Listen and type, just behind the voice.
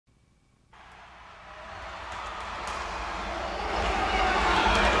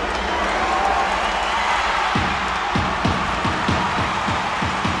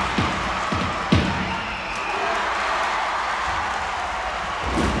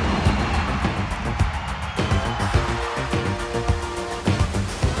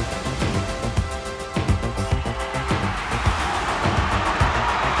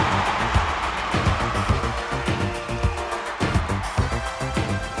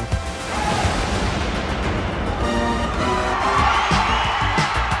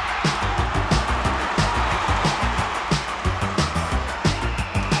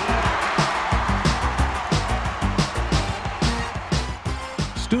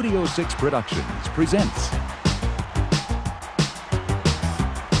Studio 6 Productions presents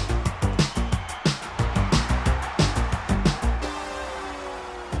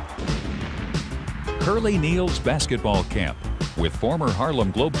Curly Neal's Basketball Camp with former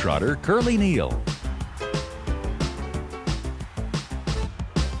Harlem Globetrotter Curly Neal.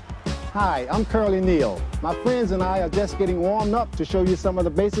 Hi, I'm Curly Neal. My friends and I are just getting warmed up to show you some of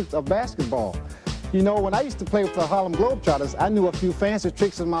the basics of basketball. You know, when I used to play with the Harlem Globetrotters, I knew a few fancy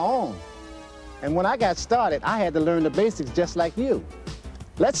tricks of my own. And when I got started, I had to learn the basics just like you.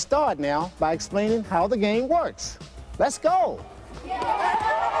 Let's start now by explaining how the game works. Let's go!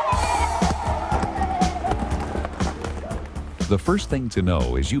 The first thing to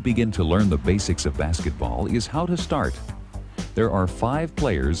know as you begin to learn the basics of basketball is how to start. There are 5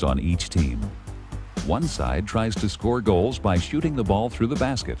 players on each team. One side tries to score goals by shooting the ball through the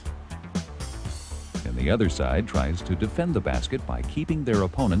basket. And the other side tries to defend the basket by keeping their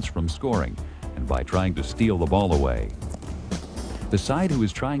opponents from scoring and by trying to steal the ball away. The side who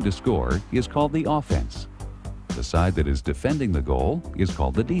is trying to score is called the offense. The side that is defending the goal is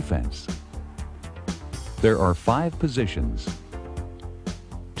called the defense. There are 5 positions: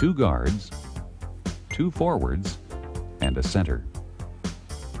 2 guards, 2 forwards, and a center.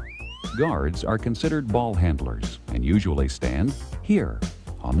 Guards are considered ball handlers and usually stand here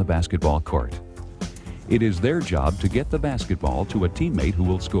on the basketball court. It is their job to get the basketball to a teammate who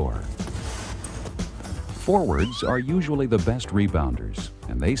will score. Forwards are usually the best rebounders,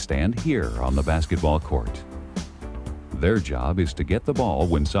 and they stand here on the basketball court. Their job is to get the ball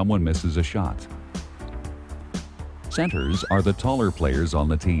when someone misses a shot. Centers are the taller players on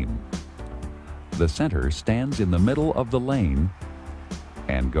the team. The center stands in the middle of the lane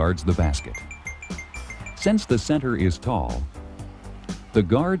and guards the basket. Since the center is tall, the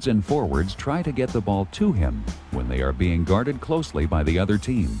guards and forwards try to get the ball to him when they are being guarded closely by the other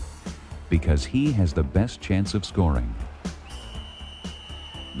team, because he has the best chance of scoring.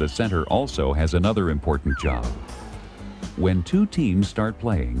 The center also has another important job. When 2 teams start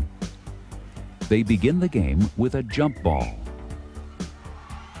playing, they begin the game with a jump ball.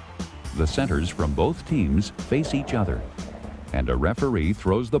 The centers from both teams face each other, and a referee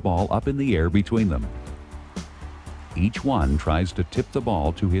throws the ball up in the air between them. Each one tries to tip the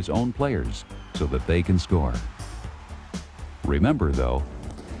ball to his own players so that they can score. Remember though,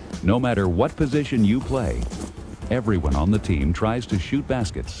 no matter what position you play, everyone on the team tries to shoot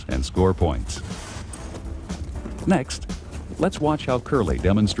baskets and score points. Next, let's watch how Curly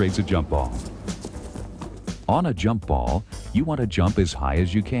demonstrates a jump ball. On a jump ball, you want to jump as high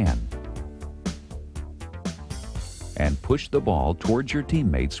as you can and push the ball towards your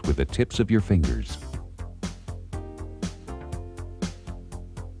teammates with the tips of your fingers.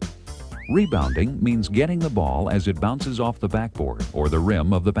 Rebounding means getting the ball as it bounces off the backboard or the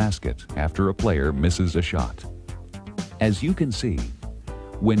rim of the basket after a player misses a shot. As you can see,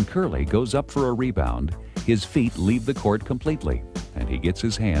 when Curly goes up for a rebound, his feet leave the court completely and he gets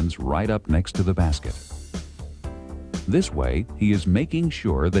his hands right up next to the basket. This way, he is making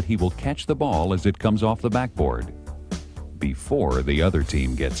sure that he will catch the ball as it comes off the backboard before the other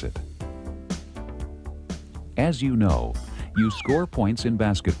team gets it. As you know, you score points in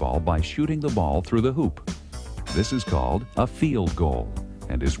basketball by shooting the ball through the hoop. This is called a field goal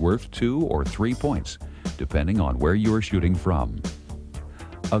and is worth 2 or 3 points, depending on where you are shooting from.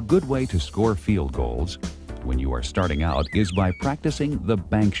 A good way to score field goals when you are starting out is by practicing the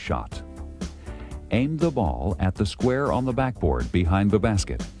bank shot. Aim the ball at the square on the backboard behind the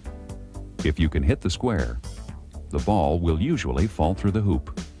basket. If you can hit the square, the ball will usually fall through the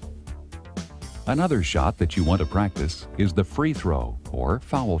hoop. Another shot that you want to practice is the free throw or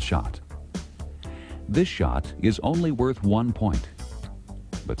foul shot. This shot is only worth 1 point,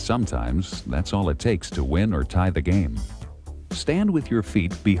 but sometimes that's all it takes to win or tie the game. Stand with your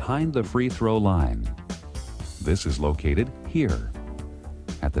feet behind the free throw line. This is located here,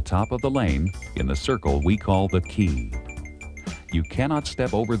 at the top of the lane in the circle we call the key. You cannot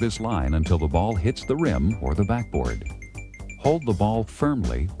step over this line until the ball hits the rim or the backboard. Hold the ball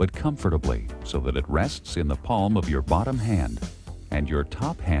firmly but comfortably so that it rests in the palm of your bottom hand and your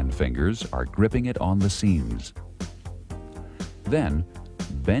top hand fingers are gripping it on the seams. Then,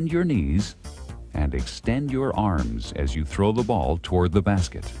 bend your knees and extend your arms as you throw the ball toward the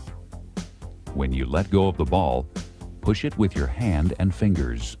basket. When you let go of the ball, push it with your hand and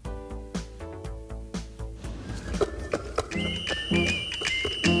fingers.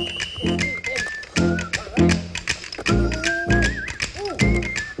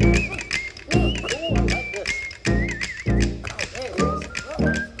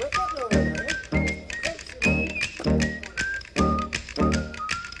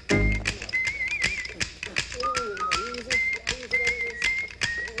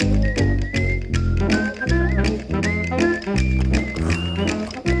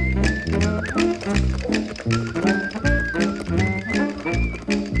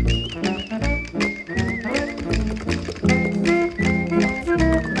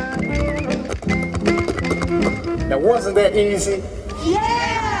 wasn't that easy?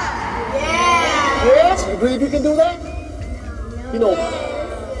 Yeah! Yes? You believe you can do that? You know,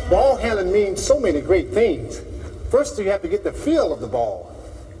 ball handling means so many great things. First, you have to get the feel of the ball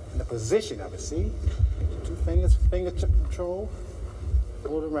and the position of it, see? 2 fingers, fingertip control.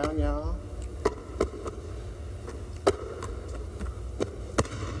 Hold it around your arm.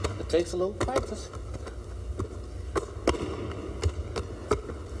 It takes a little practice.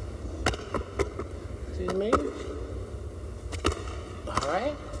 See what I mean? All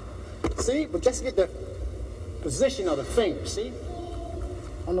right. See, but just get the position of the finger, see?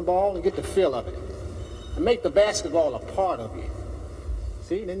 On the ball and get the feel of it. And make the basketball a part of you.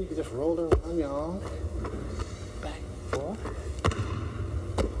 See, then you can just roll it around your arm. Back and forth.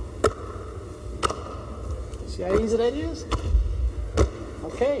 See how easy that is?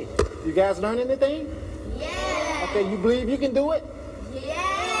 Okay. You guys learn anything? Yeah! Okay, you believe you can do it?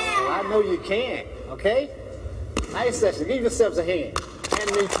 Yeah! Well, I know you can, okay? Nice session. Give yourselves a hand.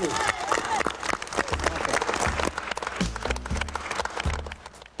 And me too.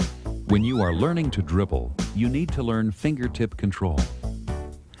 When you are learning to dribble, you need to learn fingertip control.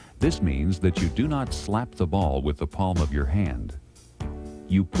 This means that you do not slap the ball with the palm of your hand.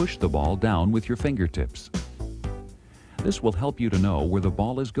 You push the ball down with your fingertips. This will help you to know where the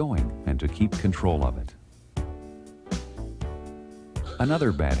ball is going and to keep control of it.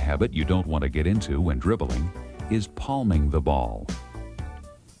 Another bad habit you don't want to get into when dribbling is palming the ball.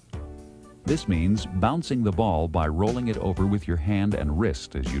 This means bouncing the ball by rolling it over with your hand and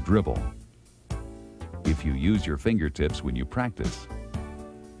wrist as you dribble. If you use your fingertips when you practice,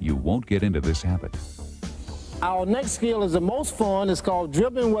 you won't get into this habit. Our next skill is the most fun. It's called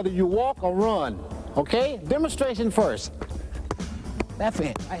dribbling, whether you walk or run. Okay? Demonstration first. Left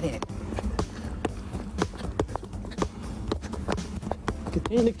hand, right hand.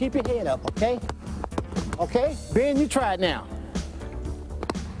 Continue to keep your head up, okay? Okay? Ben, you try it now.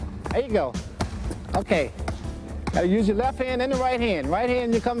 There you go. Okay. Gotta use your left hand and the right hand. Right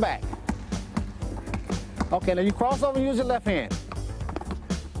hand, you come back. Okay, now you cross over and use your left hand.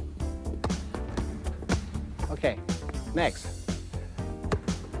 Okay, next.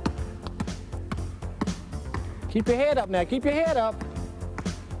 Keep your head up now, keep your head up.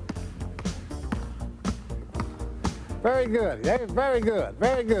 Very good, very good,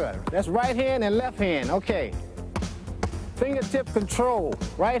 very good. That's right hand and left hand, okay. Fingertip control,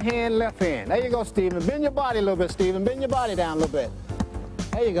 right hand, left hand. There you go, Stephen. Bend your body a little bit, Stephen. Bend your body down a little bit.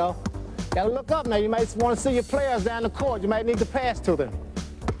 There you go. Gotta look up now. You might want to see your players down the court. You might need to pass to them.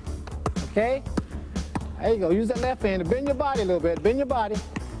 Okay? There you go. Use that left hand to bend your body a little bit. Bend your body.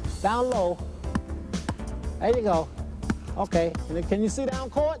 Down low. There you go. Okay. And then can you see down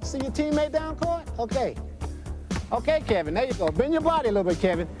court? See your teammate down court? Okay. Okay, Kevin. There you go. Bend your body a little bit,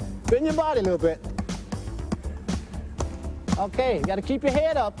 Kevin. Bend your body a little bit. Okay, you gotta keep your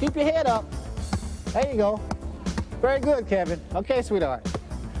head up, keep your head up. There you go. Very good, Kevin. Okay, sweetheart.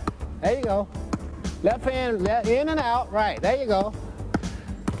 There you go. Left hand, in and out, right, there you go.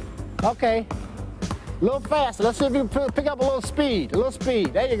 Okay, a little faster. Let's see if you can pick up a little speed,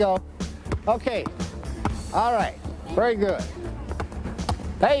 there you go. Okay, all right, very good.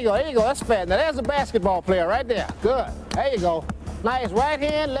 There you go, that's fast. Now there's a basketball player right there, good. There you go. Nice, right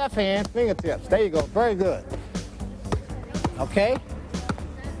hand, left hand, fingertips. There you go, very good. Okay,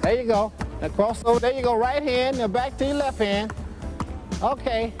 there you go. Now cross over, there you go, right hand, now back to your left hand.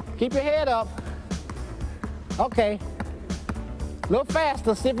 Okay, keep your head up. Okay, a little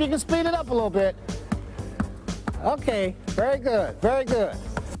faster, see if you can speed it up a little bit. Okay, very good, very good.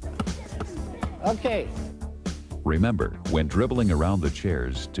 Okay. Remember, when dribbling around the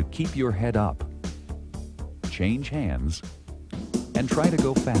chairs, to keep your head up. Change hands and try to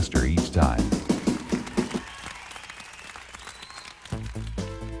go faster each time.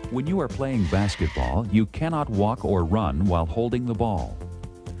 When you are playing basketball, you cannot walk or run while holding the ball.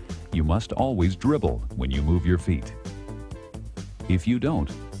 You must always dribble when you move your feet. If you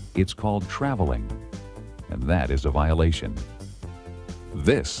don't, it's called traveling, and that is a violation.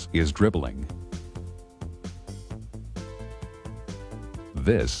 This is dribbling.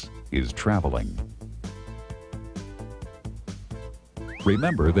 This is traveling.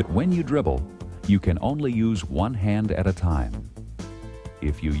 Remember that when you dribble, you can only use one hand at a time.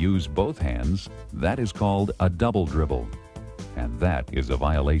 If you use both hands, that is called a double dribble, and that is a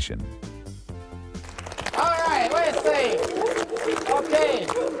violation. All right, let's see. Okay.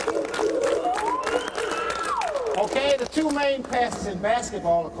 Okay, the two main passes in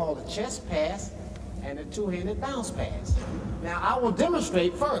basketball are called the chest pass and the two-handed bounce pass. Now, I will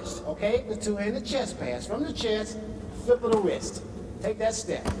demonstrate first, okay, the two-handed chest pass. From the chest, flip of the wrist. Take that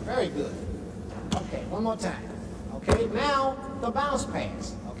step. Very good. Okay, one more time. Okay, now the bounce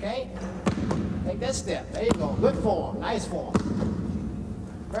pass, okay? Take that step. There you go. Good form. Nice form.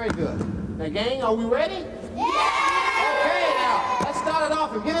 Very good. Now, gang, are we ready? Yeah! Okay, now, let's start it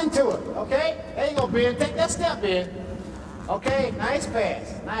off and get into it, okay? There you go, Ben. Take that step, Ben. Okay, nice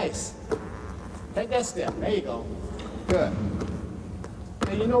pass. Nice. Take that step. There you go. Good.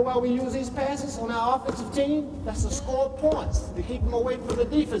 And you know why we use these passes on our offensive team? That's to score points, to keep them away from the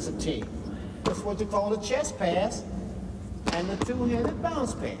defensive team. That's what you call the chest pass and the two-handed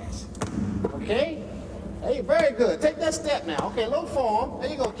bounce pass. Okay? Hey, very good. Take that step now. Okay, low form. There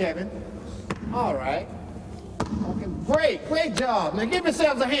you go, Kevin. All right. Okay, great. Great job. Now give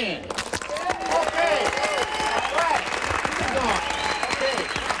yourselves a hand. Okay. All right. Keep going. Okay.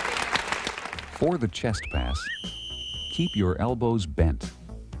 For the chest pass, keep your elbows bent,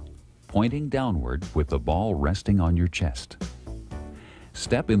 pointing downward with the ball resting on your chest.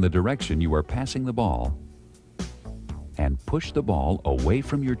 Step in the direction you are passing the ball and push the ball away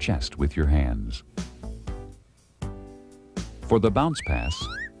from your chest with your hands. For the bounce pass,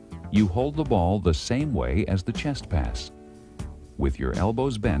 you hold the ball the same way as the chest pass, with your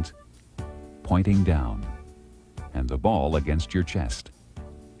elbows bent, pointing down, and the ball against your chest.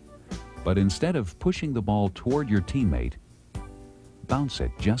 But instead of pushing the ball toward your teammate, bounce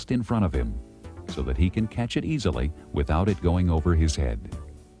it just in front of him so that he can catch it easily without it going over his head.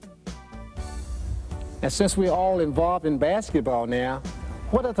 And since we're all involved in basketball now,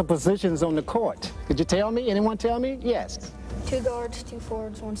 what are the positions on the court? Could you tell me? Anyone tell me? Yes. 2 guards, 2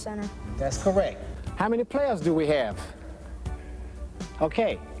 forwards, 1 center. That's correct. How many players do we have?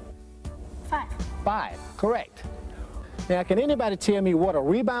 Okay. 5. 5, correct. Now, can anybody tell me what a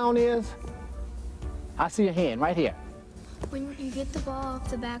rebound is? I see a hand right here. When you get the ball off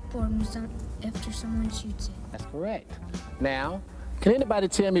the backboard after someone shoots it. That's correct. Now, can anybody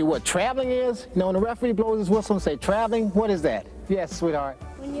tell me what traveling is? You know, when the referee blows his whistle and say traveling, what is that? Yes, sweetheart.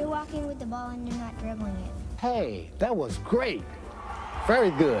 When you're walking with the ball and you're not dribbling it. Hey, that was great. Very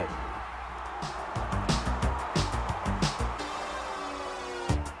good.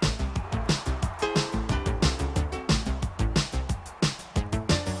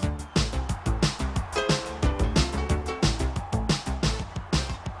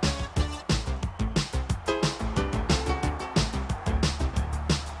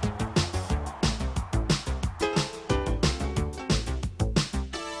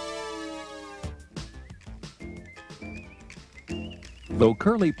 Though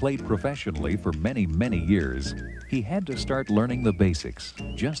Curly played professionally for many, many years, he had to start learning the basics,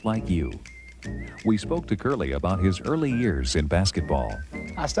 just like you. We spoke to Curly about his early years in basketball.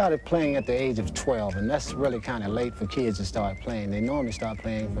 I started playing at the age of 12, and that's really kind of late for kids to start playing. They normally start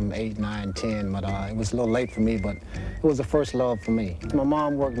playing from 8, 9, 10, but it was a little late for me, but it was the first love for me. My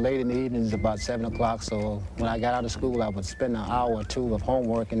mom worked late in the evenings, about 7 o'clock, so when I got out of school, I would spend an hour or two of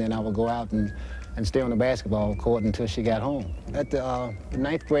homework, and then I would go out and stay on the basketball court until she got home. At the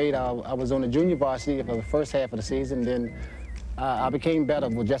 9th grade, I was on the junior varsity for the first half of the season. Then I became better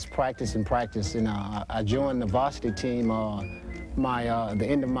with just practice and practice. And I joined the varsity team the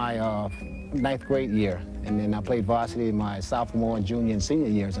end of my 9th grade year. And then I played varsity my sophomore, junior, and senior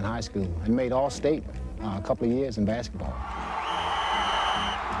years in high school. And made all-state a couple of years in basketball.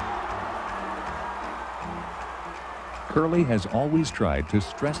 Curly has always tried to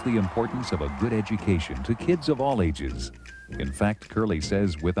stress the importance of a good education to kids of all ages. In fact, Curly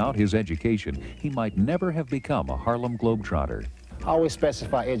says without his education, he might never have become a Harlem Globetrotter. I always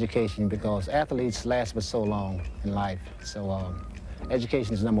specify education because athletes last for so long in life. So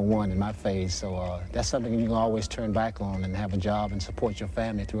education is number one in my phase. So that's something you can always turn back on and have a job and support your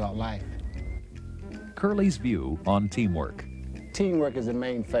family throughout life. Curly's view on teamwork. Teamwork is the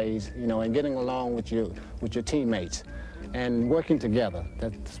main phase, you know, and getting along with your teammates and working together.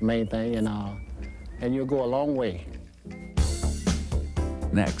 That's the main thing, and you'll go a long way.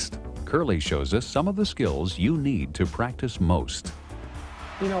 Next, Curly shows us some of the skills you need to practice most.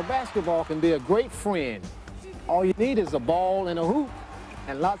 You know, basketball can be a great friend. All you need is a ball and a hoop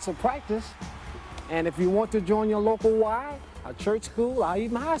and lots of practice. And if you want to join your local Y, a church school, or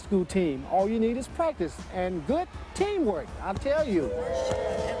even high school team, all you need is practice and good teamwork, I'll tell you.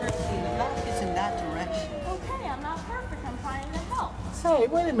 It's in that direction. Okay, I'm not perfect. I'm trying to help. Hey,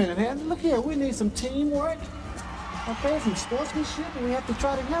 wait a minute, Hanna. Look here. We need some teamwork, okay, some sportsmanship, and we have to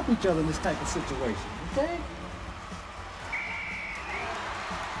try to help each other in this type of situation, okay?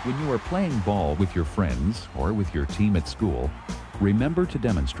 When you are playing ball with your friends or with your team at school, remember to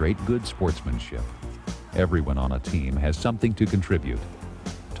demonstrate good sportsmanship. Everyone on a team has something to contribute.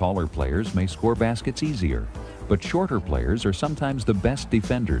 Taller players may score baskets easier, but shorter players are sometimes the best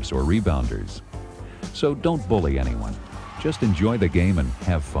defenders or rebounders. So don't bully anyone. Just enjoy the game and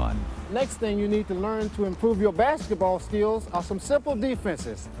have fun. Next thing you need to learn to improve your basketball skills are some simple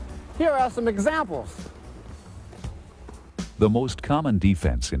defenses. Here are some examples. The most common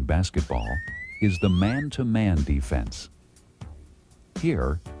defense in basketball is the man-to-man defense.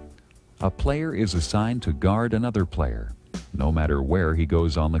 Here, a player is assigned to guard another player, no matter where he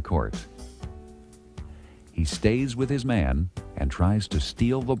goes on the court. He stays with his man and tries to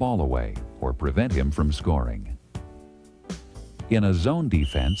steal the ball away or prevent him from scoring. In a zone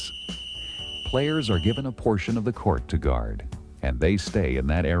defense, players are given a portion of the court to guard, and they stay in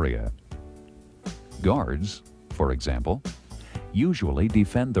that area. Guards, for example, usually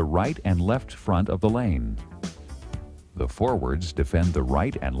defend the right and left front of the lane. The forwards defend the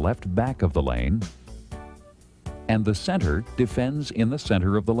right and left back of the lane, and the center defends in the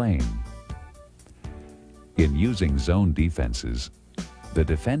center of the lane. In using zone defenses, the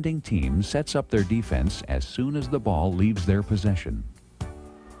defending team sets up their defense as soon as the ball leaves their possession.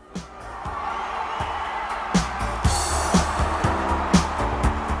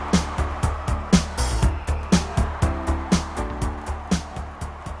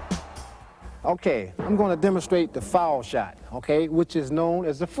 Okay, I'm going to demonstrate the foul shot, okay, which is known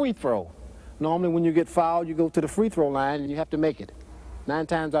as the free throw. Normally when you get fouled, you go to the free throw line and you have to make it. 9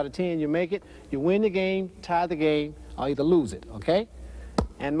 times out of 10 you make it, you win the game, tie the game, or either lose it, okay?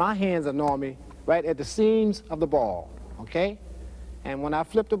 And my hands are normally right at the seams of the ball, okay? And when I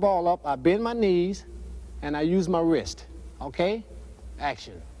flip the ball up, I bend my knees and I use my wrist, okay?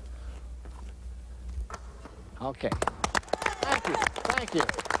 Action. Okay. Thank you, thank you.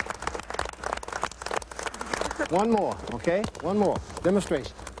 One more, okay? One more.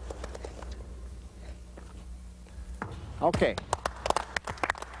 Demonstration. Okay.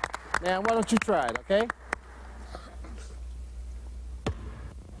 Now, why don't you try it, okay?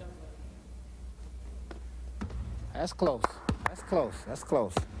 That's close. That's close. That's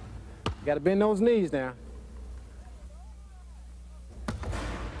close. You got to bend those knees now.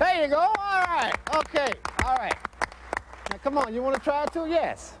 There you go. All right. Okay. All right. Now, come on. You want to try it too?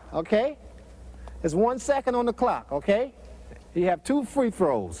 Yes. Okay. It's 1 second on the clock, okay? You have 2 free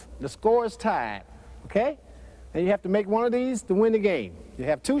throws. The score is tied, okay? And you have to make one of these to win the game. You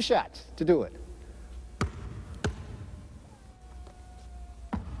have 2 shots to do it.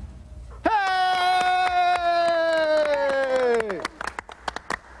 Hey!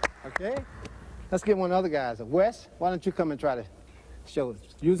 Okay? Let's get one of the other guys. Wes, why don't you come and try to show us?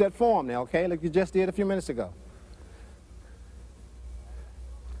 Use that form now, okay? Like you just did a few minutes ago.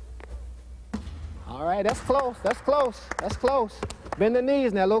 All right, that's close, that's close, that's close. Bend the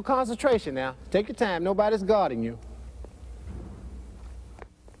knees now, a little concentration now. Take your time, nobody's guarding you.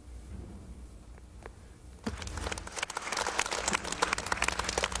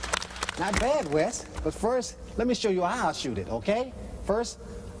 Not bad, Wes, but first, let me show you how I shoot it, okay? First,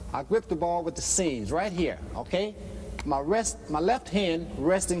 I grip the ball with the seams right here, okay? My left hand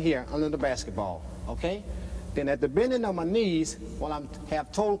resting here under the basketball, okay? Then at the bending of my knees, while I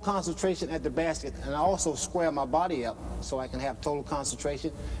have total concentration at the basket, and I also square my body up so I can have total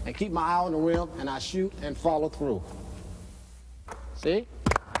concentration and keep my eye on the rim, and I shoot and follow through. See?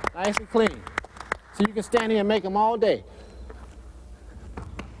 Nice and clean. So you can stand here and make them all day.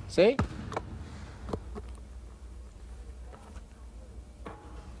 See?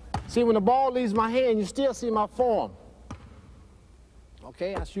 See, when the ball leaves my hand, you still see my form.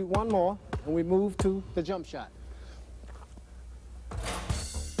 Okay, I shoot one more, and we move to the jump shot.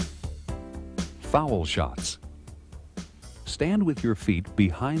 Foul shots. Stand with your feet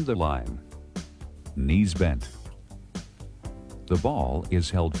behind the line, knees bent. The ball is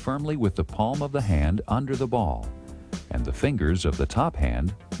held firmly with the palm of the hand under the ball, and the fingers of the top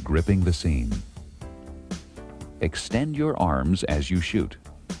hand gripping the seam. Extend your arms as you shoot,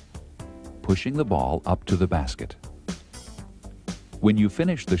 pushing the ball up to the basket. When you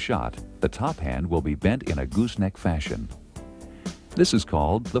finish the shot, the top hand will be bent in a gooseneck fashion. This is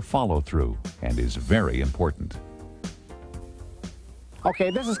called the follow-through and is very important. Okay,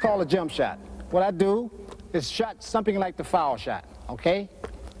 this is called a jump shot. What I do is shot something like the foul shot, okay?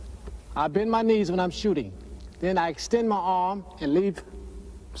 I bend my knees when I'm shooting. Then I extend my arm and leave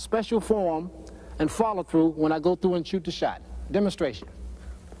special form and follow through when I go through and shoot the shot. Demonstration.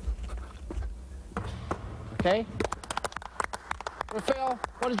 Okay? Raphael,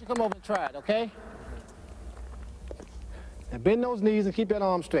 why don't you come over and try it, okay? And bend those knees and keep that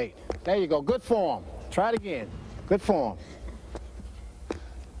arm straight. There you go, good form. Try it again, good form.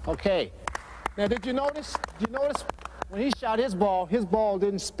 Okay, now did you notice When he shot his ball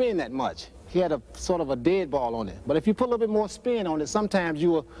didn't spin that much. He had a sort of a dead ball on it. But if you put a little bit more spin on it, sometimes you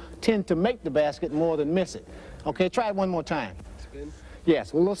will tend to make the basket more than miss it. Okay, try it one more time. Spin?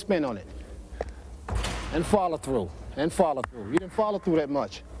 Yes, with a little spin on it. And follow through, and follow through. You didn't follow through that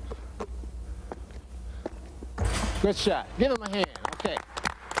much. Good shot. Give him a hand. Okay.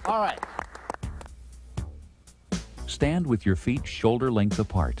 All right. Stand with your feet shoulder length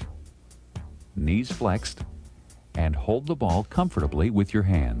apart, knees flexed, and hold the ball comfortably with your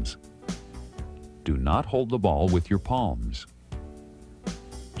hands. Do not hold the ball with your palms.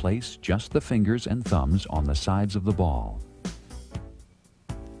 Place just the fingers and thumbs on the sides of the ball.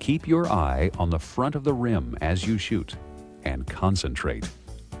 Keep your eye on the front of the rim as you shoot, and concentrate.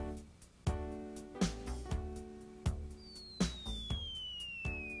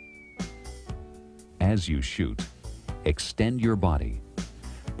 As you shoot, extend your body,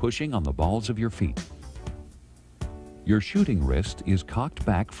 pushing on the balls of your feet. Your shooting wrist is cocked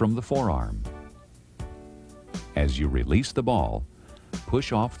back from the forearm. As you release the ball,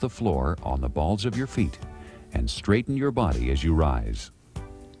 push off the floor on the balls of your feet and straighten your body as you rise.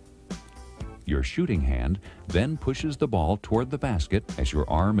 Your shooting hand then pushes the ball toward the basket as your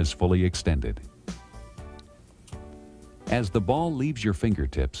arm is fully extended. As the ball leaves your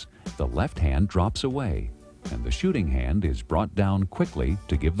fingertips, the left hand drops away, and the shooting hand is brought down quickly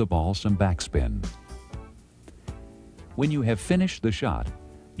to give the ball some backspin. When you have finished the shot,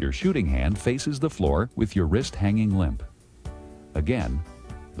 your shooting hand faces the floor with your wrist hanging limp. Again,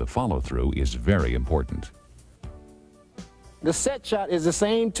 the follow-through is very important. The set shot is the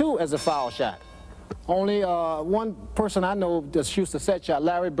same, too, as the foul shot. Only one person I know that shoots the set shot,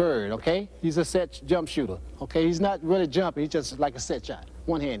 Larry Bird, okay? He's a set jump shooter, okay? He's not really jumping, he's just like a set shot,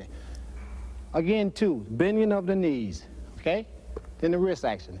 one-handed. Again, too, bending of the knees, okay? Then the wrist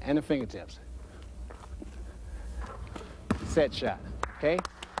action and the fingertips. Set shot, okay?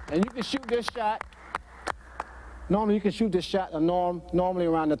 And you can shoot this shot, normally you can shoot this shot normally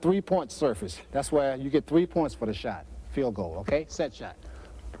around the three-point surface. That's where you get 3 points for the shot, field goal, okay? Set shot.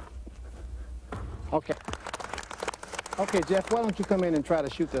 Okay. Okay, Jeff, why don't you come in and try to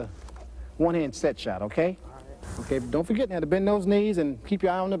shoot the one-hand set shot, okay? Okay, don't forget now to bend those knees and keep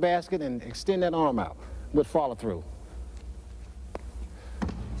your eye on the basket and extend that arm out with follow-through.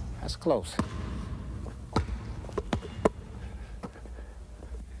 That's close.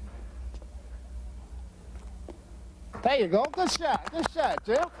 There you go. Good shot,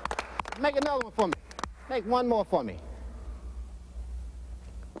 Jeff. Make another one for me. Make one more for me.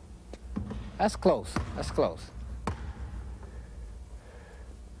 That's close. That's close.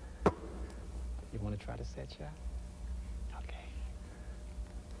 You want to try the set shot? Okay.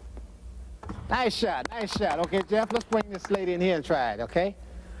 Nice shot, nice shot. Okay, Jeff, let's bring this lady in here and try it, okay?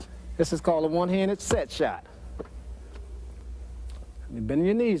 This is called a one-handed set shot. You bend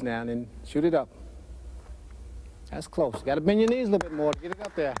your knees now and then shoot it up. That's close. You got to bend your knees a little bit more to get it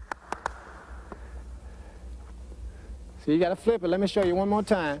up there. See, you got to flip it. Let me show you one more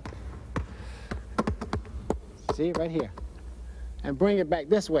time. See, right here. And bring it back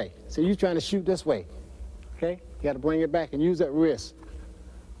this way. So you're trying to shoot this way. Okay? You got to bring it back and use that wrist.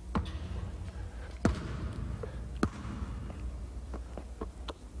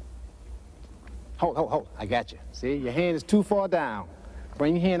 Hold. I got you. See, your hand is too far down.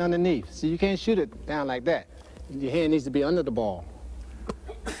 Bring your hand underneath. See, you can't shoot it down like that. Your hand needs to be under the ball.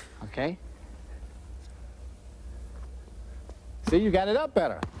 Okay? See, you got it up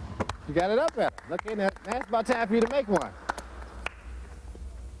better. You got it up better. Okay, now it's about time for you to make one.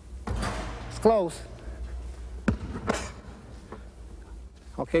 It's close.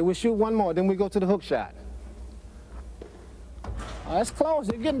 Okay, we'll shoot one more, then we go to the hook shot. Oh, that's close.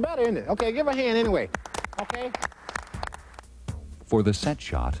 You're getting better, isn't it? Okay, give her a hand anyway. Okay? For the set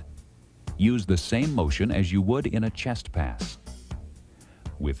shot, use the same motion as you would in a chest pass.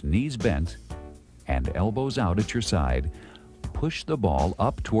 With knees bent and elbows out at your side, push the ball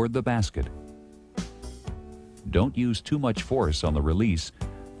up toward the basket. Don't use too much force on the release,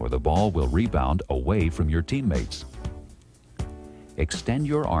 or the ball will rebound away from your teammates. Extend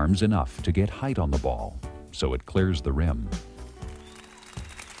your arms enough to get height on the ball, so it clears the rim.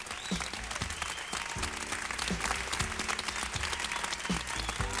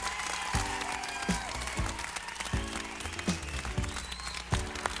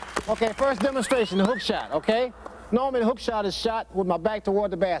 Okay, first demonstration, the hook shot, okay? Normally the hook shot is shot with my back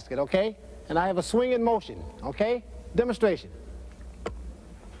toward the basket, okay? And I have a swinging motion, okay? Demonstration.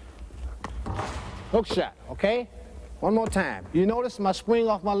 Hook shot, okay? One more time. You notice my swing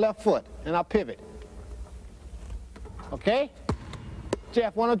off my left foot, and I pivot. Okay?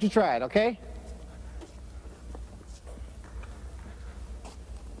 Jeff, why don't you try it, okay?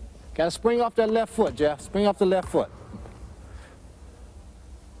 Got to spring off that left foot, Jeff. Spring off the left foot.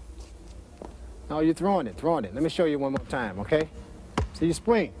 No, you're throwing it. Let me show you one more time, okay? See, you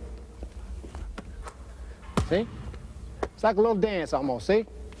spring. See? It's like a little dance almost, see?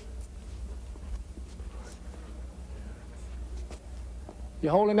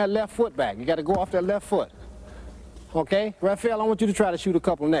 You're holding that left foot back. You got to go off that left foot. Okay? Raphael, I want you to try to shoot a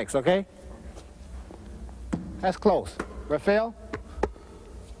couple next, okay? That's close. Raphael?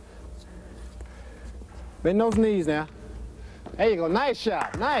 Bend those knees now. There you go. Nice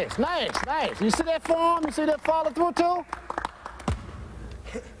shot. Nice. You see that form? You see that follow through too?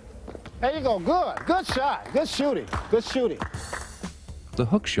 There you go. Good shot. Good shooting. The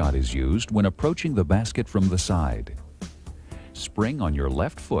hook shot is used when approaching the basket from the side. Spring on your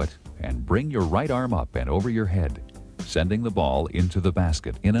left foot and bring your right arm up and over your head, sending the ball into the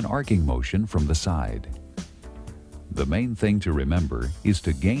basket in an arcing motion from the side. The main thing to remember is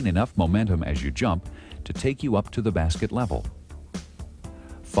to gain enough momentum as you jump to take you up to the basket level.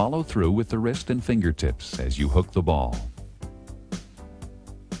 Follow through with the wrist and fingertips as you hook the ball.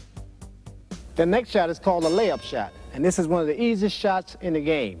 The next shot is called a layup shot, and this is one of the easiest shots in the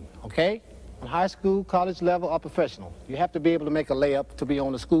game, okay? In high school, college level, or professional. You have to be able to make a layup to be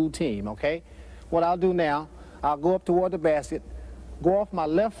on the school team, okay? What I'll do now, I'll go up toward the basket, go off my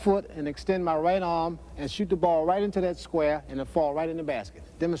left foot and extend my right arm and shoot the ball right into that square and it'll fall right in the basket.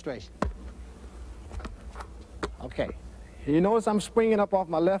 Demonstration. Okay. You notice I'm springing up off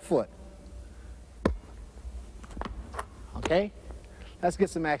my left foot. Okay? Let's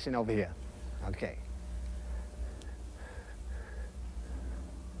get some action over here. Okay.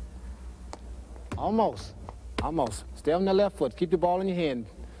 Almost. Stay on the left foot. Keep the ball in your hand.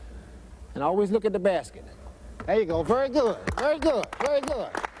 And always look at the basket. There you go. Very good.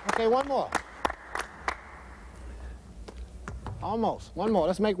 Okay, one more. Almost. One more.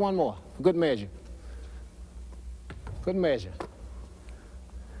 Let's make one more. Good measure.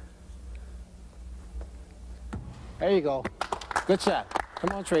 There you go. Good shot.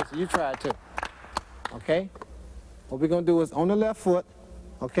 Come on, Tracy. You try it too. Okay? What we're going to do is on the left foot,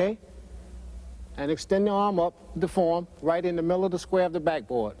 okay? And extend the arm up, the form, right in the middle of the square of the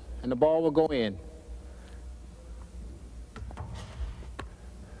backboard. And the ball will go in.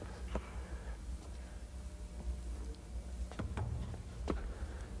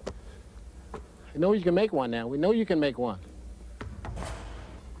 You know you can make one now. We know you can make one.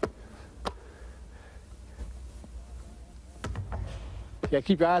 You gotta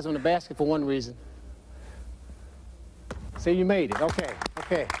keep your eyes on the basket for one reason. See, you made it.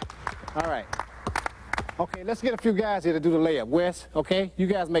 Okay. All right. Okay, let's get a few guys here to do the layup. Wes, okay? You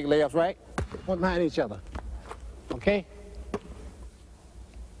guys make layups, right? One behind each other. Okay?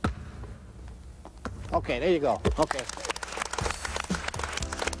 Okay, there you go. Okay.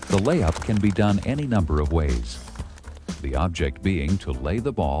 The layup can be done any number of ways. The object being to lay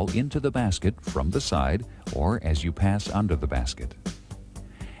the ball into the basket from the side or as you pass under the basket.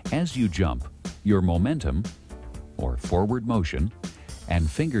 As you jump, your momentum, or forward motion, and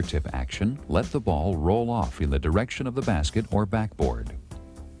fingertip action let the ball roll off in the direction of the basket or backboard.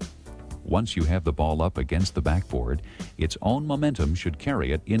 Once you have the ball up against the backboard, its own momentum should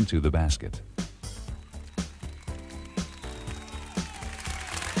carry it into the basket.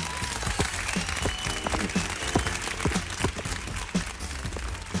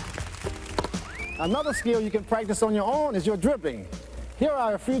 Another skill you can practice on your own is your dribbling. Here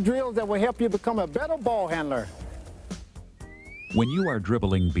are a few drills that will help you become a better ball handler. When you are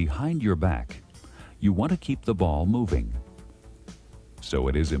dribbling behind your back, you want to keep the ball moving. So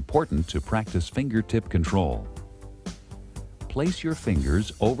it is important to practice fingertip control. Place your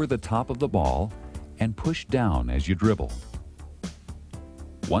fingers over the top of the ball and push down as you dribble.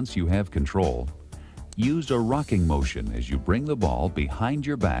 Once you have control, use a rocking motion as you bring the ball behind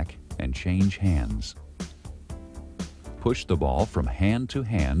your back and change hands. Push the ball from hand to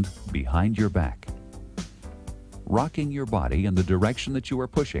hand behind your back, rocking your body in the direction that you are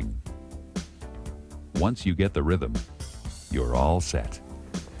pushing. Once you get the rhythm, you're all set.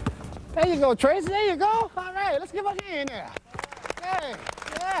 There you go, Tracy. There you go. All right, let's give a hand there. Okay,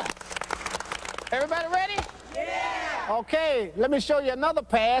 yeah. Everybody ready? Yeah. Okay, let me show you another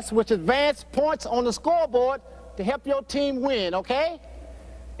pass which advances points on the scoreboard to help your team win, okay?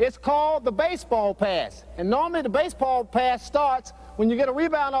 It's called the baseball pass. And normally the baseball pass starts when you get a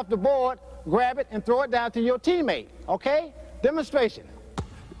rebound off the board, grab it and throw it down to your teammate, okay? Demonstration.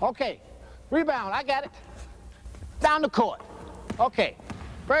 Okay, rebound, I got it. Down the court. Okay,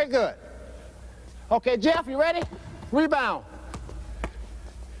 very good. Okay, Jeff, you ready? Rebound.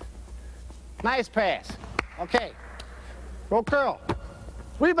 Nice pass. Okay, roll curl.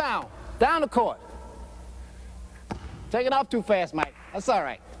 Rebound. Down the court. Take it off too fast, Mike. That's all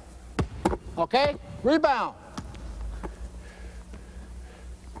right. Okay? Rebound.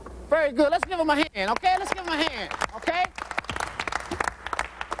 Very good. Let's give him a hand, okay? Let's give him a hand, okay?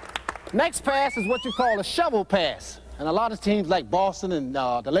 Next pass is what you call a shovel pass. And a lot of teams like Boston and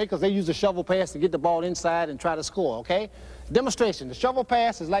the Lakers, they use a shovel pass to get the ball inside and try to score, okay? Demonstration. The shovel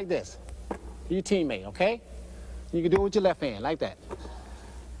pass is like this. To your teammate, okay? You can do it with your left hand, like that.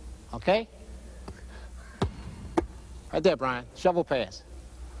 Okay? Right there, Brian. Shovel pass.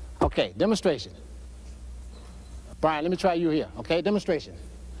 Okay, demonstration. Brian, let me try you here, okay? Demonstration.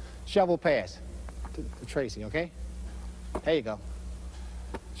 Shovel pass to Tracy, okay? There you go.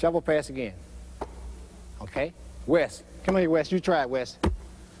 Shovel pass again. Okay? Wes. Come here, Wes. You try it, Wes.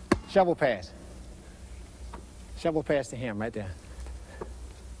 Shovel pass. Shovel pass to him right there.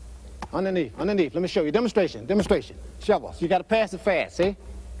 Underneath, underneath. Let me show you. Demonstration, demonstration. Shovels. You got to pass it fast, see?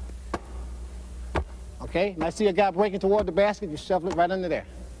 Okay? Now I see a guy breaking toward the basket. You shovel it right under there.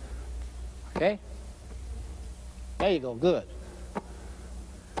 Okay? There you go. Good.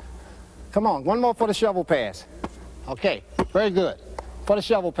 Come on. One more for the shovel pass. Okay. Very good. For the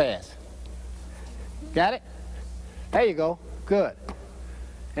shovel pass. Got it? There you go. Good.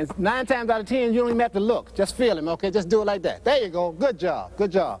 And 9 times out of 10, you don't even have to look. Just feel him, okay? Just do it like that. There you go. Good job.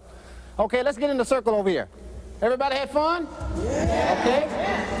 Good job. Okay, let's get in the circle over here. Everybody had fun? Yeah. Okay.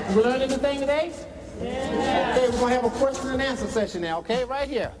 Yeah. We learned anything today? Yeah. Okay, we're going to have a question and answer session now, okay? Right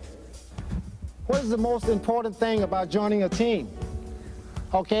here. What is the most important thing about joining a team?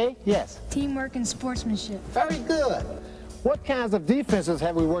 Okay, yes. Teamwork and sportsmanship. Very good. What kinds of defenses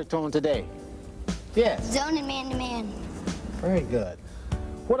have we worked on today? Yes. Zone and man-to-man. Very good.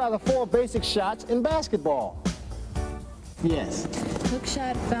 What are the 4 basic shots in basketball? Yes. Hook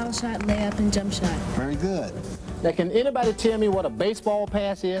shot, foul shot, layup, and jump shot. Very good. Now, can anybody tell me what a baseball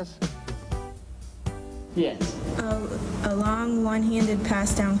pass is? Yes. A long one-handed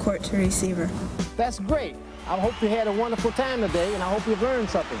pass down court to receiver. That's great. I hope you had a wonderful time today, and I hope you've learned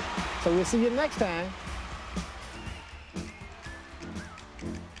something. So we'll see you next time.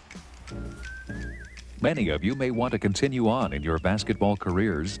 Many of you may want to continue on in your basketball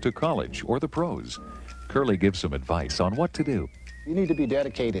careers to college or the pros. Curly gives some advice on what to do. You need to be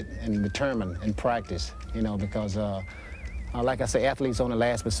dedicated and determined and practice, you know, because like I say, athletes only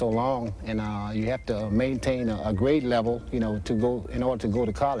last for so long, and you have to maintain a grade level, you know, to go in order to go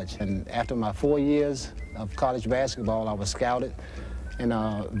to college. And after my 4 years of college basketball, I was scouted in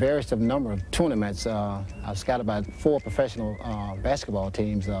various number of tournaments. I've scouted by 4 professional basketball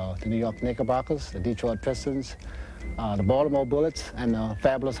teams: the New York Knickerbockers, the Detroit Pistons, the Baltimore Bullets, and the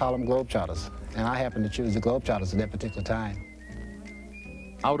fabulous Harlem Globetrotters. And I happened to choose the Globetrotters at that particular time.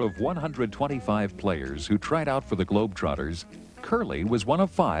 Out of 125 players who tried out for the Globetrotters, Curly was one of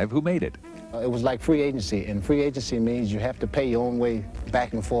 5 who made it. It was like free agency, and free agency means you have to pay your own way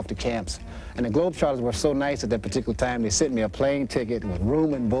back and forth to camps. And the Globetrotters were so nice at that particular time, they sent me a plane ticket with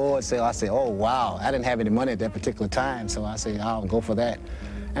room and board. So I said, oh, wow, I didn't have any money at that particular time, so I said, I'll go for that.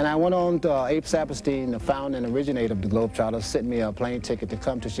 And I went on to Abe Saperstein, the founder and originator of the Globetrotters, sent me a plane ticket to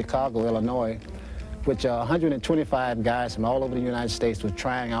come to Chicago, Illinois, which 125 guys from all over the United States were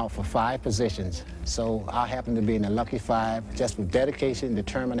trying out for 5 positions. So I happened to be in the lucky 5, just with dedication,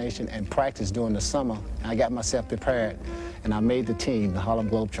 determination, and practice during the summer. I got myself prepared, and I made the team, the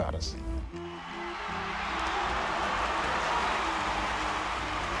Harlem Globetrotters.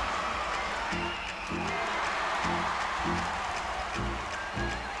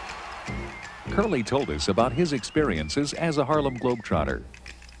 Curly told us about his experiences as a Harlem Globetrotter.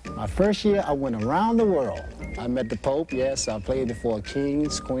 My first year, I went around the world. I met the Pope, yes. I played before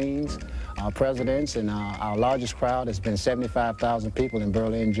kings, queens, presidents, and our largest crowd has been 75,000 people in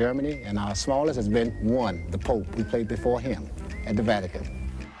Berlin, Germany, and our smallest has been 1, the Pope. We played before him at the Vatican.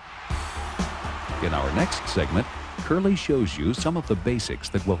 In our next segment, Curly shows you some of the basics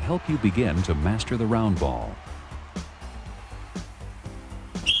that will help you begin to master the round ball.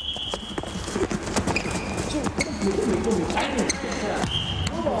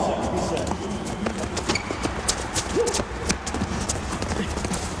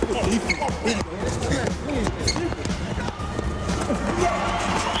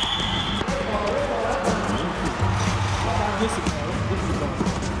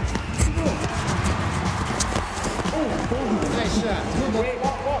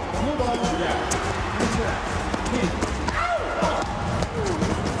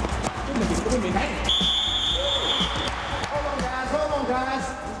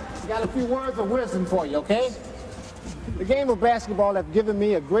 Got a few words of wisdom for you, okay? The game of basketball has given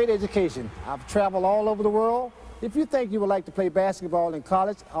me a great education. I've traveled all over the world. If you think you would like to play basketball in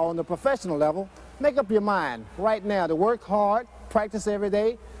college or on the professional level, make up your mind right now to work hard, practice every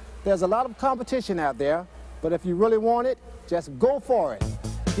day. There's a lot of competition out there, but if you really want it, just go for it.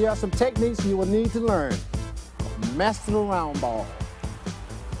 Here are some techniques you will need to learn. Master the round ball.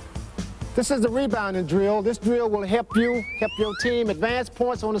 This is the rebounding drill. This drill will help you, help your team advance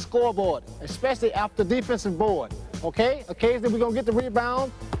points on the scoreboard, especially after the defensive board. Okay? Occasionally we're going to get the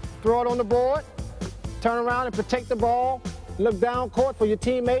rebound, throw it on the board, turn around and protect the ball, look down court for your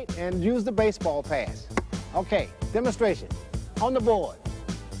teammate, and use the baseball pass. Okay, demonstration. On the board.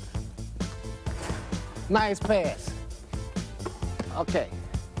 Nice pass. Okay.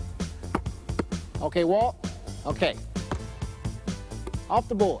 Okay, walk. Okay. Off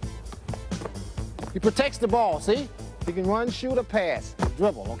the board. He protects the ball, see? He can run, shoot, or pass,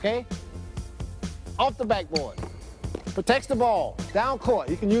 dribble, okay? Off the backboard. Protects the ball, down court.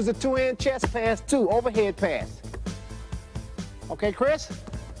 You can use a two-hand chest pass too, overhead pass. Okay, Chris?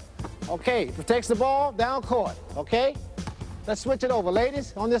 Okay, protects the ball, down court, okay? Let's switch it over.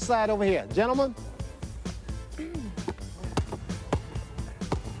 Ladies, on this side over here. Gentlemen?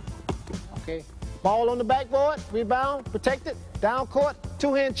 Okay, ball on the backboard, rebound, protect it, down court,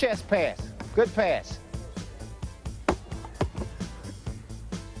 two-hand chest pass. Good pass.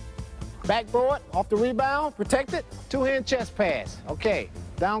 Backboard, off the rebound, protect it, two-hand chest pass. Okay,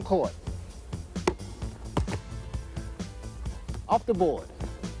 down court. Off the board.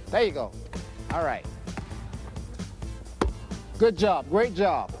 There you go. All right. Good job, great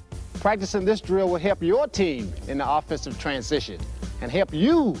job. Practicing this drill will help your team in the offensive transition and help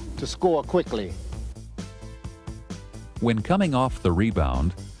you to score quickly. When coming off the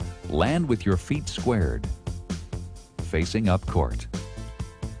rebound, land with your feet squared, facing up court.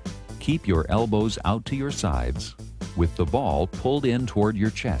 Keep your elbows out to your sides with the ball pulled in toward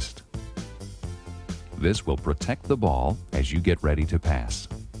your chest. This will protect the ball as you get ready to pass.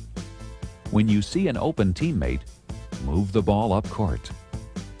 When you see an open teammate, move the ball up court.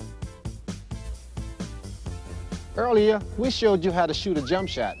 Earlier, we showed you how to shoot a jump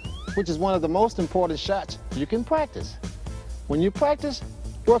shot, which is one of the most important shots you can practice. When you practice,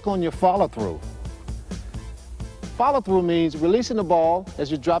 work on your follow-through. Follow-through means releasing the ball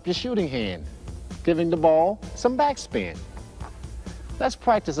as you drop your shooting hand, giving the ball some backspin. Let's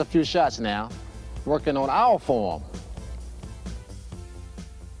practice a few shots now, working on our form.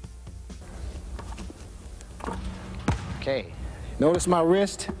 Okay, notice my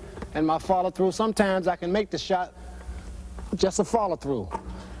wrist and my follow-through. Sometimes I can make the shot just a follow-through.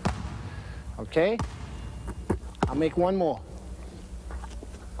 Okay, I'll make one more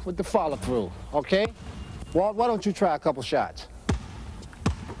with the follow-through, okay? Walt, why don't you try a couple shots?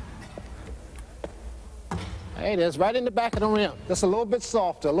 Hey, there's right in the back of the rim. Just a little bit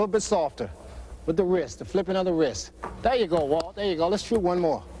softer with the wrist, the flipping of the wrist. There you go, Walt, there you go. Let's shoot one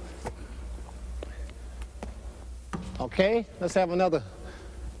more. Okay, let's have another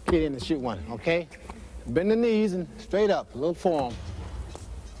kid in to shoot one, okay? Bend the knees and straight up, a little form.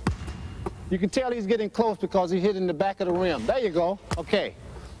 You can tell he's getting close because he's hitting the back of the rim. There you go, okay.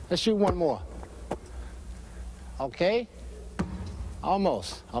 Let's shoot one more. Okay,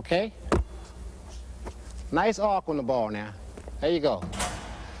 almost, okay? Nice arc on the ball now. There you go.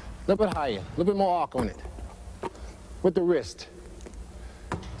 A little bit higher, a little bit more arc on it. With the wrist.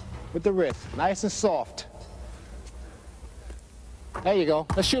 With the wrist, nice and soft. There you go.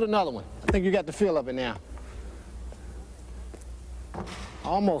 Let's shoot another one. I think you got the feel of it now.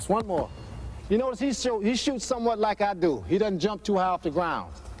 Almost, one more. You notice he shoots somewhat like I do. He doesn't jump too high off the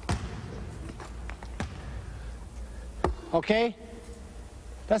ground. Okay?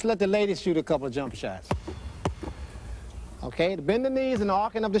 Let's let the ladies shoot a couple of jump shots. Okay, bend the knees and the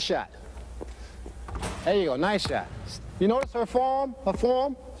arcing of the shot. There you go, nice shot. You notice her form? Her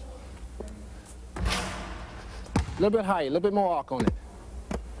form? A little bit higher, a little bit more arc on it.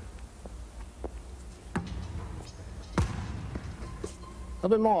 A little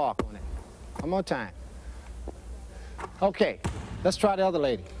bit more arc on it. One more time. Okay, let's try the other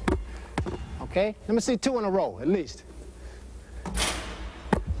lady. Okay, let me see two in a row, at least.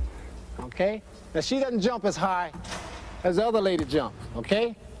 Okay, now she doesn't jump as high as the other lady jumps,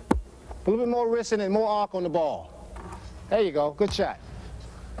 okay? A little bit more wrist and more arc on the ball. There you go, good shot.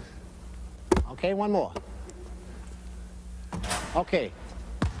 Okay, one more. Okay.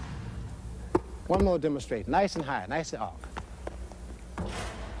 One more demonstrate, nice and high, nice and arc.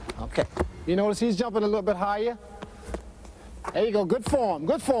 Okay, you notice he's jumping a little bit higher? There you go, good form,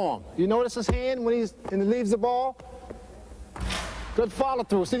 good form. You notice his hand when he leaves the ball? Good follow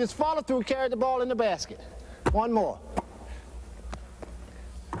through. See, this follow through carried the ball in the basket. One more.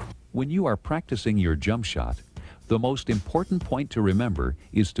 When you are practicing your jump shot, The most important point to remember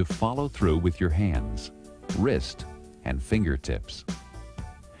is to follow through with your hands, wrist, and fingertips.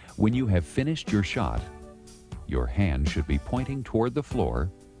 When you have finished your shot, your hand should be pointing toward the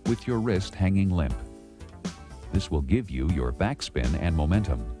floor with your wrist hanging limp. This will give you your backspin and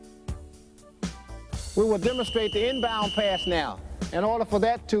momentum. We will demonstrate the inbound pass now. In order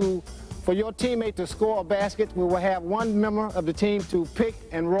for your teammate to score a basket, we will have one member of the team to pick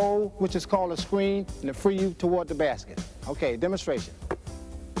and roll, which is called a screen, and to free you toward the basket. Okay, demonstration.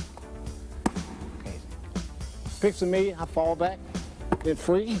 Okay. Picks to me, I fall back, then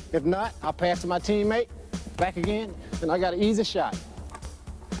free. If not, I'll pass to my teammate, back again, and I got an easy shot.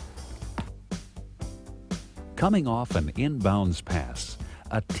 Coming off an inbounds pass,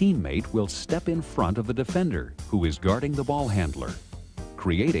 a teammate will step in front of the defender who is guarding the ball handler,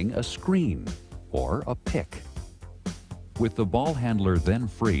 creating a screen or a pick. With the ball handler then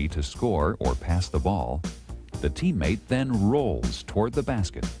free to score or pass the ball, the teammate then rolls toward the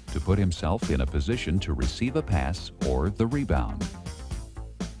basket to put himself in a position to receive a pass or the rebound.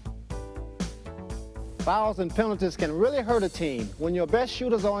 Fouls and penalties can really hurt a team. When your best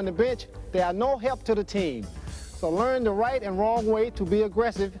shooters are on the bench, they are no help to the team. So learn the right and wrong way to be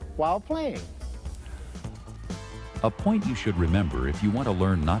aggressive while playing. A point you should remember if you want to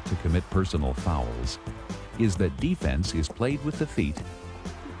learn not to commit personal fouls is that defense is played with the feet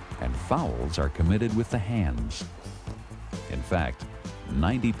and fouls are committed with the hands. In fact,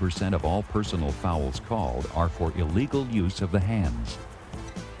 90% of all personal fouls called are for illegal use of the hands.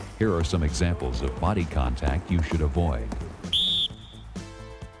 Here are some examples of body contact you should avoid.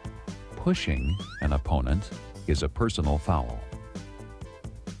 Pushing an opponent is a personal foul.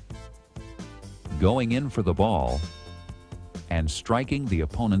 Going in for the ball and striking the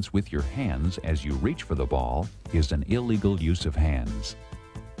opponents with your hands as you reach for the ball is an illegal use of hands.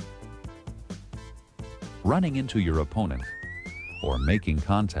 Running into your opponent or making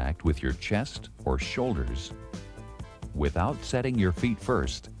contact with your chest or shoulders without setting your feet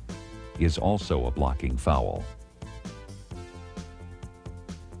first is also a blocking foul.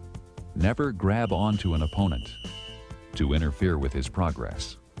 Never grab onto an opponent to interfere with his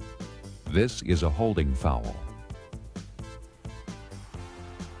progress. This is a holding foul.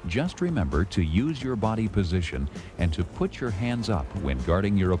 Just remember to use your body position and to put your hands up when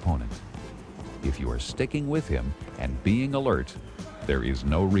guarding your opponent. If you are sticking with him and being alert, there is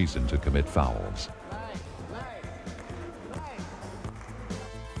no reason to commit fouls.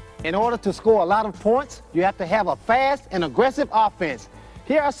 In order to score a lot of points, you have to have a fast and aggressive offense.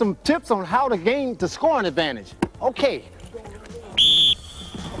 Here are some tips on how to gain the scoring advantage. Okay.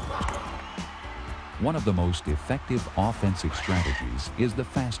 One of the most effective offensive strategies is the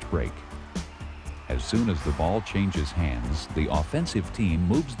fast break. As soon as the ball changes hands, the offensive team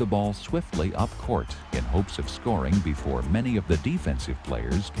moves the ball swiftly up court in hopes of scoring before many of the defensive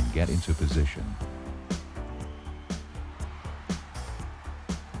players can get into position.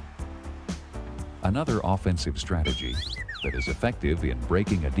 Another offensive strategy that is effective in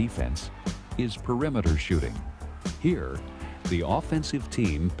breaking a defense is perimeter shooting. Here, the offensive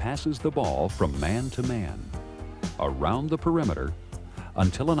team passes the ball from man to man, around the perimeter,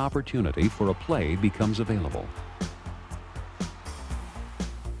 until an opportunity for a play becomes available.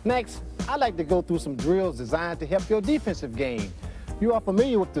 Next, I'd like to go through some drills designed to help your defensive game. You are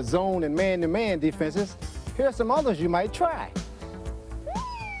familiar with the zone and man-to-man defenses. Here are some others you might try.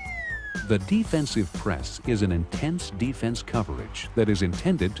 The defensive press is an intense defense coverage that is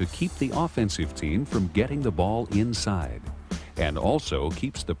intended to keep the offensive team from getting the ball inside, and also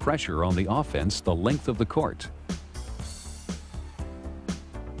keeps the pressure on the offense the length of the court.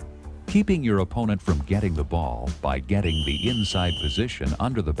 Keeping your opponent from getting the ball by getting the inside position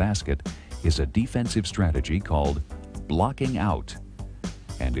under the basket is a defensive strategy called blocking out,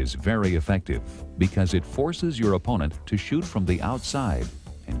 and is very effective because it forces your opponent to shoot from the outside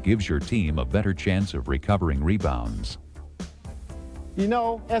and gives your team a better chance of recovering rebounds. You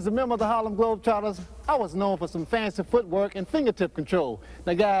know, as a member of the Harlem Globetrotters, I was known for some fancy footwork and fingertip control.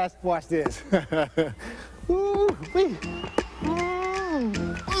 Now guys, watch this. Ooh-wee.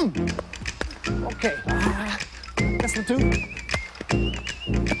 Okay, that's one too.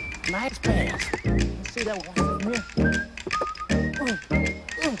 Nice pass. Let's see that one. Ooh.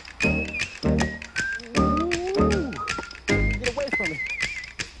 Get away from me.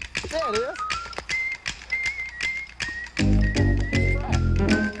 There it is.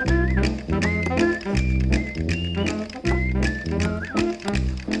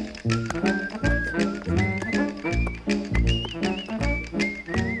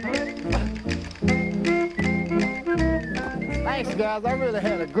 Thanks, guys. I really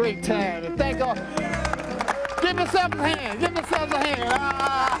had a great time. And thank all. Give yourselves a hand. Give yourselves a hand.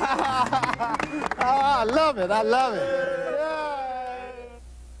 I love it. I love it. Yay.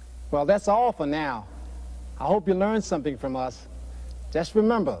 Well, that's all for now. I hope you learned something from us. Just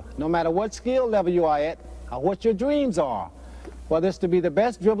remember, no matter what skill level you are at or what your dreams are, whether it's to be the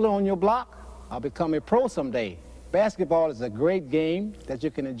best dribbler on your block or become a pro someday, basketball is a great game that you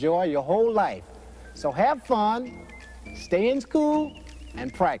can enjoy your whole life. So have fun, stay in school,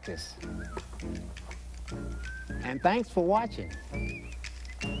 and practice. And thanks for watching.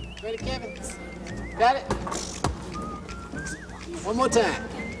 Ready, Kevin? Got it? One more time.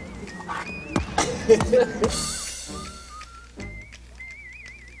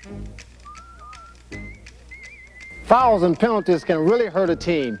 Fouls and penalties can really hurt a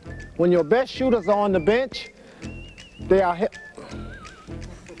team. When your best shooters are on the bench, they are hit.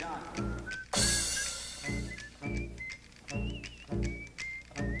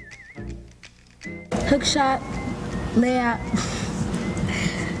 Hook shot, layup,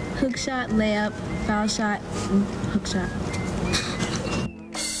 hook shot, layup, foul shot, and hook shot.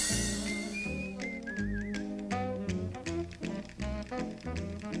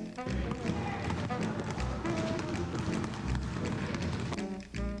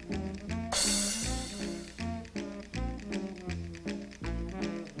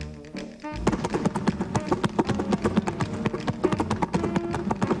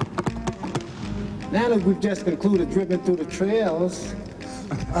 Now that we've just concluded dribbling through the trails,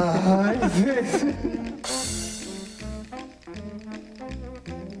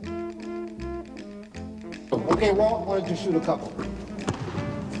 okay, Walt, why don't you shoot a couple?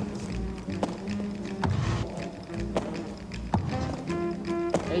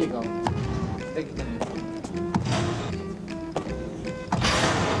 There you go. Take it down.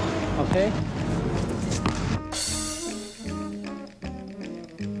 Okay?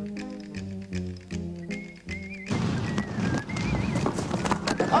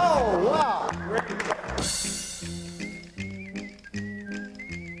 Oh, wow!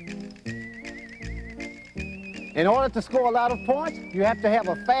 In order to score a lot of points, you have to have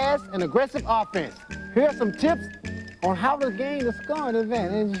a fast and aggressive offense. Here are some tips on how to gain the scoring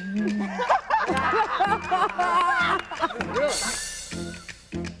advantage.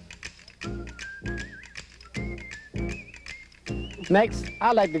 Next,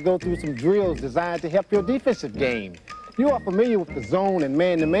 I like to go through some drills designed to help your defensive game. You are familiar with the zone and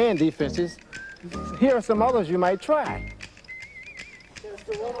man-to-man defenses. Here are some others you might try.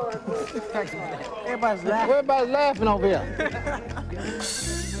 Everybody's laughing. Everybody's laughing over here.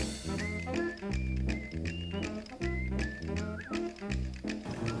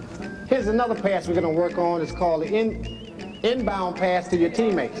 Here's another pass we're going to work on. It's called the inbound pass to your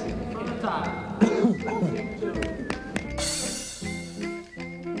teammates.